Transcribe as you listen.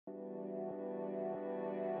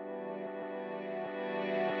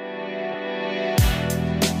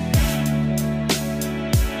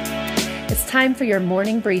time for your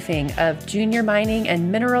morning briefing of junior mining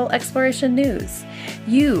and mineral exploration news.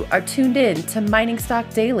 You are tuned in to Mining Stock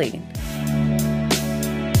Daily.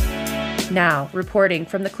 Now, reporting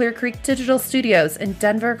from the Clear Creek Digital Studios in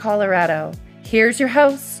Denver, Colorado, here's your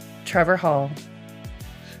host, Trevor Hall.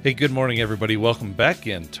 Hey, good morning, everybody. Welcome back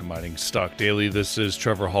in to Mining Stock Daily. This is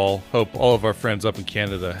Trevor Hall. Hope all of our friends up in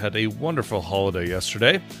Canada had a wonderful holiday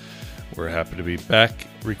yesterday. We're happy to be back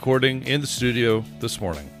recording in the studio this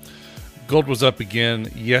morning. Gold was up again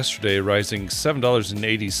yesterday, rising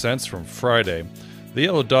 $7.80 from Friday. The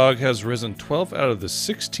yellow dog has risen 12 out of the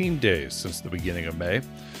 16 days since the beginning of May.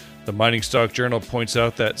 The Mining Stock Journal points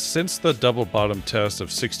out that since the double bottom test of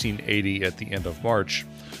 1680 at the end of March,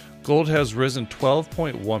 gold has risen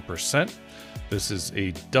 12.1%. This is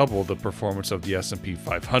a double the performance of the S&P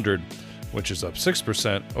 500, which is up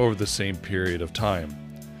 6% over the same period of time.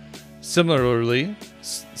 Similarly,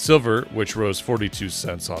 silver, which rose 42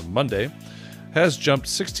 cents on Monday, has jumped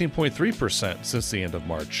 16.3% since the end of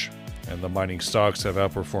March. And the mining stocks have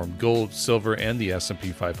outperformed gold, silver, and the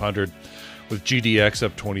S&P 500, with GDX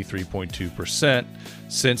up 23.2%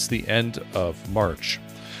 since the end of March.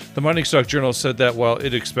 The Mining Stock Journal said that while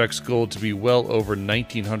it expects gold to be well over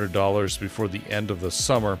 $1,900 before the end of the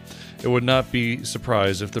summer, it would not be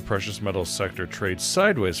surprised if the precious metals sector trades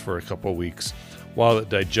sideways for a couple weeks while it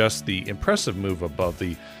digests the impressive move above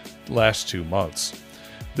the last 2 months.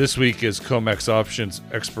 This week is COMEX options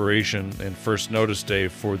expiration and first notice day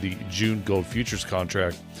for the June gold futures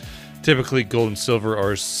contract. Typically, gold and silver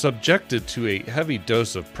are subjected to a heavy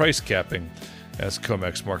dose of price capping as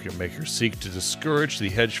COMEX market makers seek to discourage the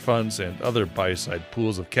hedge funds and other buy-side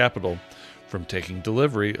pools of capital from taking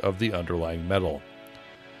delivery of the underlying metal.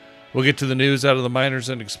 We'll get to the news out of the miners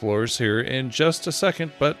and explorers here in just a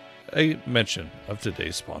second, but a mention of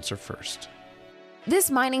today's sponsor first. This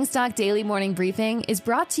Mining Stock Daily Morning Briefing is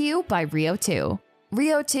brought to you by Rio 2.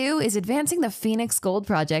 Rio 2 is advancing the Phoenix Gold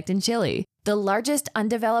Project in Chile, the largest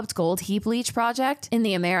undeveloped gold heap leach project in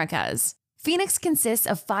the Americas. Phoenix consists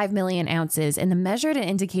of 5 million ounces in the measured and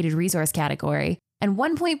indicated resource category and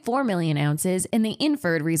 1.4 million ounces in the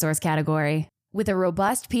inferred resource category. With a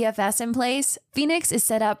robust PFS in place, Phoenix is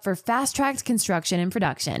set up for fast-tracked construction and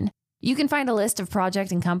production. You can find a list of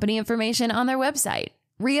project and company information on their website,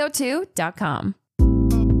 rio2.com.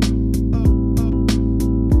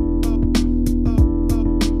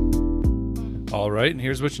 All right, and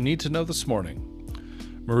here's what you need to know this morning.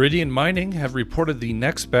 Meridian Mining have reported the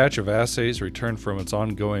next batch of assays returned from its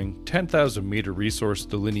ongoing 10,000-meter resource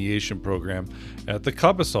delineation program at the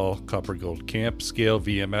Cabaçal Copper-Gold Camp Scale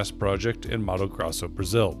VMS project in Mato Grosso,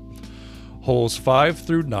 Brazil. Holes 5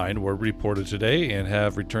 through 9 were reported today and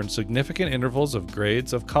have returned significant intervals of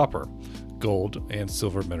grades of copper, gold, and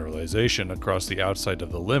silver mineralization across the outside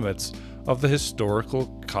of the limits of the historical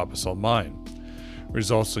Cabaçal mine.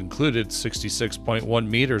 Results included 66.1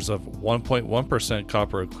 meters of 1.1%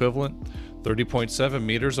 copper equivalent, 30.7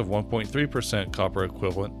 meters of 1.3% copper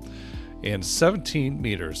equivalent, and 17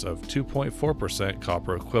 meters of 2.4%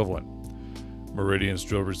 copper equivalent. Meridian's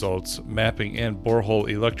drill results, mapping, and borehole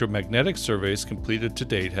electromagnetic surveys completed to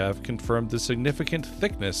date have confirmed the significant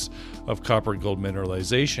thickness of copper-gold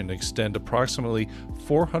mineralization extend approximately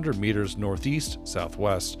 400 meters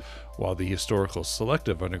northeast-southwest, while the historical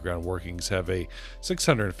selective underground workings have a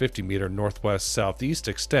 650-meter northwest-southeast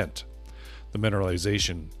extent. The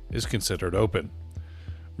mineralization is considered open.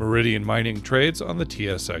 Meridian Mining trades on the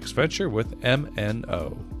TSX Venture with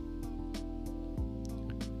MNO.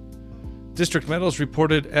 District Metals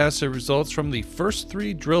reported assay results from the first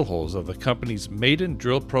 3 drill holes of the company's maiden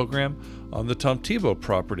drill program on the Tomtebo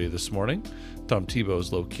property this morning. Tomtebo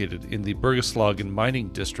is located in the Bergslagen mining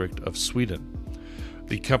district of Sweden.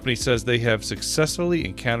 The company says they have successfully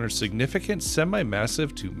encountered significant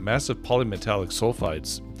semi-massive to massive polymetallic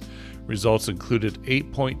sulfides. Results included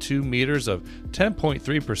 8.2 meters of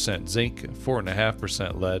 10.3% zinc,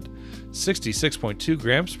 4.5% lead, 66.2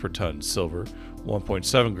 grams per ton silver,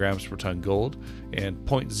 1.7 grams per ton gold, and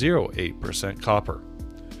 0.08% copper.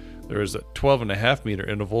 There is a 12.5 meter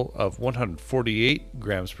interval of 148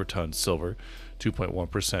 grams per ton silver,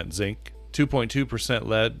 2.1% zinc, 2.2%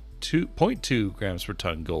 lead, 2.2 grams per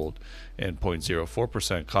ton gold, and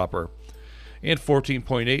 0.04% copper, and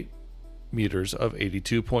 14.8 meters of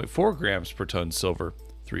 82.4 grams per ton silver,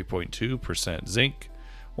 3.2% zinc,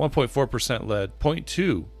 1.4% lead,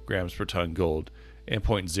 0.2 grams per ton gold, and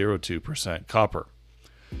 0.02% copper.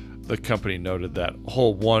 The company noted that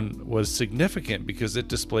hole 1 was significant because it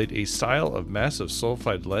displayed a style of massive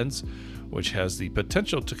sulfide lens which has the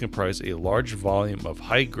potential to comprise a large volume of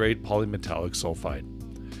high-grade polymetallic sulfide.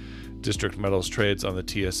 District Metals trades on the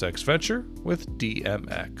TSX Venture with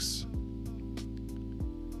DMX.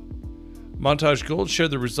 Montage Gold shared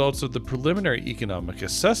the results of the preliminary economic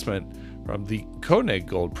assessment from the Koné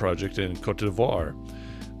Gold Project in Côte d'Ivoire.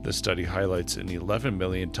 The study highlights an 11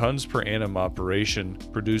 million tons per annum operation,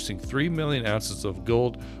 producing 3 million ounces of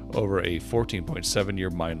gold over a 14.7-year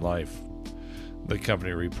mine life. The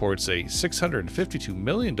company reports a $652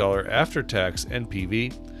 million after-tax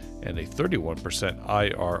NPV and a 31%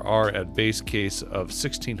 IRR at base case of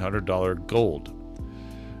 $1,600 gold.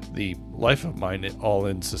 The life of mine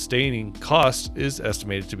all-in sustaining cost is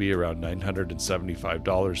estimated to be around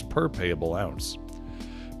 $975 per payable ounce.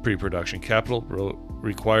 Pre-production capital will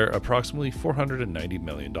require approximately $490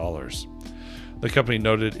 million. The company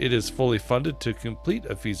noted it is fully funded to complete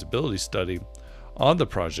a feasibility study on the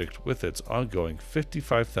project with its ongoing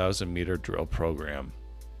 55,000-meter drill program.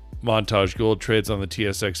 Montage Gold trades on the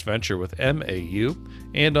TSX Venture with MAU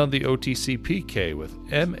and on the OTCPK with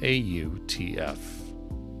MAUTF.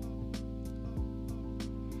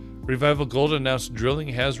 Revival Gold announced drilling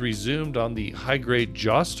has resumed on the high-grade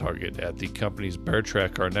Joss target at the company's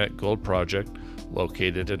Beartrack Garnet Gold Project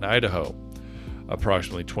located in Idaho.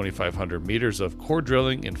 Approximately 2,500 meters of core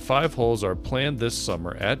drilling in 5 holes are planned this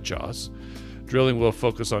summer at Joss. Drilling will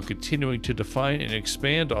focus on continuing to define and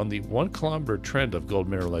expand on the 1-kilometer trend of gold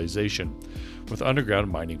mineralization with underground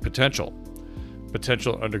mining potential.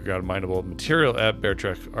 Potential underground mineable material at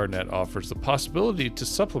Beartrack Garnet offers the possibility to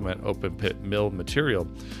supplement open pit mill material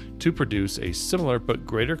to produce a similar but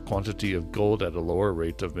greater quantity of gold at a lower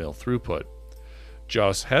rate of mill throughput.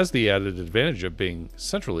 Joss has the added advantage of being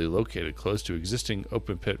centrally located close to existing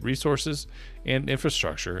open pit resources and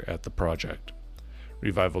infrastructure at the project.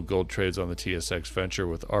 Revival Gold trades on the TSX Venture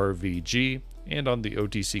with RVG and on the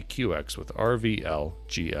OTCQX with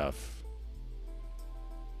RVLGF.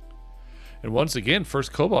 And once again,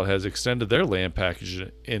 First Cobalt has extended their land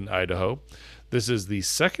package in Idaho. This is the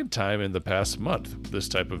second time in the past month this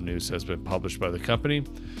type of news has been published by the company.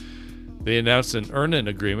 They announced an earn-in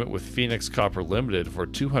agreement with Phoenix Copper Limited for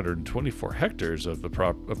 224 hectares of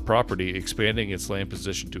property, expanding its land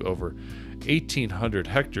position to over 1,800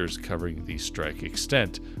 hectares, covering the strike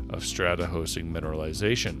extent of strata hosting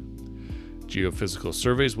mineralization. Geophysical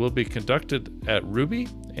surveys will be conducted at Ruby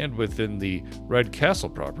and within the Red Castle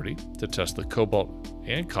property to test the cobalt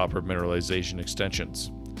and copper mineralization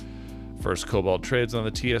extensions. First Cobalt trades on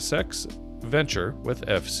the TSX Venture with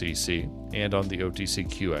FCC and on the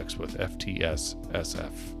OTCQX with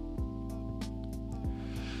FTSSF.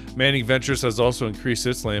 Manning Ventures has also increased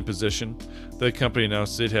its land position. The company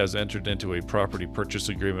announced it has entered into a property purchase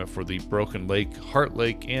agreement for the Broken Lake, Heart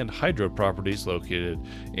Lake, and Hydro properties located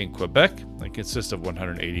in Quebec and consist of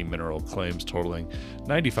 180 mineral claims totaling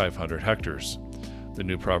 9,500 hectares. The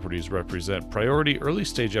new properties represent priority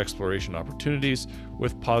early-stage exploration opportunities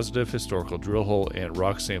with positive historical drill hole and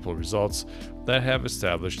rock sample results that have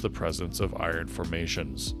established the presence of iron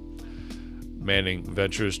formations. Manning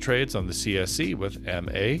Ventures trades on the CSE with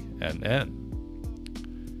MANN.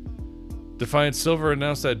 Defiant Silver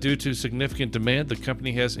announced that due to significant demand, the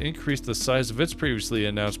company has increased the size of its previously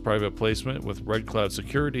announced private placement with Red Cloud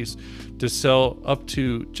Securities to sell up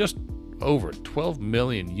to just over 12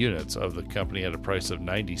 million units of the company at a price of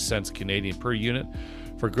 90 cents Canadian per unit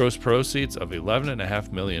for gross proceeds of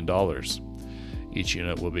 $11.5 million. Each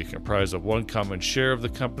unit will be comprised of 1 common share of the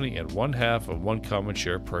company and 1/2 of 1 common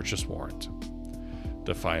share purchase warrant.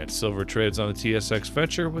 Defiant Silver trades on the TSX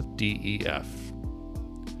Venture with DEF.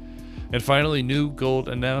 And finally, New Gold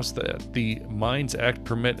announced that the Mines Act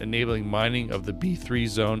permit enabling mining of the B3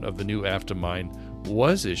 zone of the new AFTA mine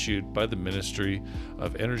was issued by the Ministry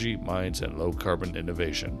of Energy, Mines, and Low Carbon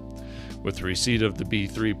Innovation. With the receipt of the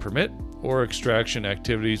B3 permit, ore extraction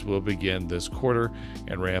activities will begin this quarter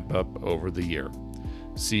and ramp up over the year.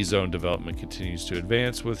 C-Zone development continues to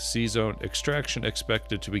advance, with C-Zone extraction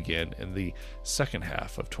expected to begin in the second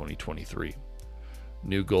half of 2023.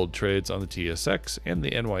 New Gold trades on the TSX and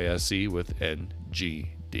the NYSE with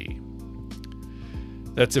NGD.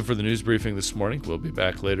 That's it for the news briefing this morning. We'll be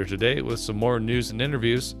back later today with some more news and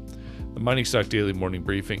interviews. The Mining Stock Daily Morning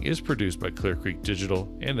Briefing is produced by Clear Creek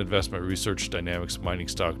Digital and Investment Research Dynamics Mining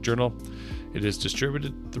Stock Journal. It is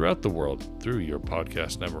distributed throughout the world through your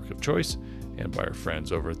podcast network of choice and by our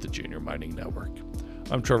friends over at the Junior Mining Network.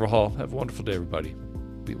 I'm Trevor Hall. Have a wonderful day, everybody.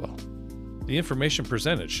 Be well. The information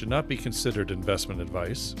presented should not be considered investment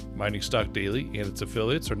advice. Mining Stock Daily and its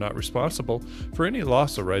affiliates are not responsible for any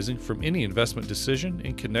loss arising from any investment decision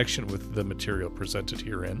in connection with the material presented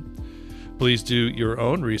herein. Please do your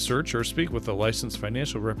own research or speak with a licensed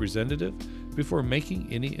financial representative before making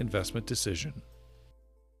any investment decision.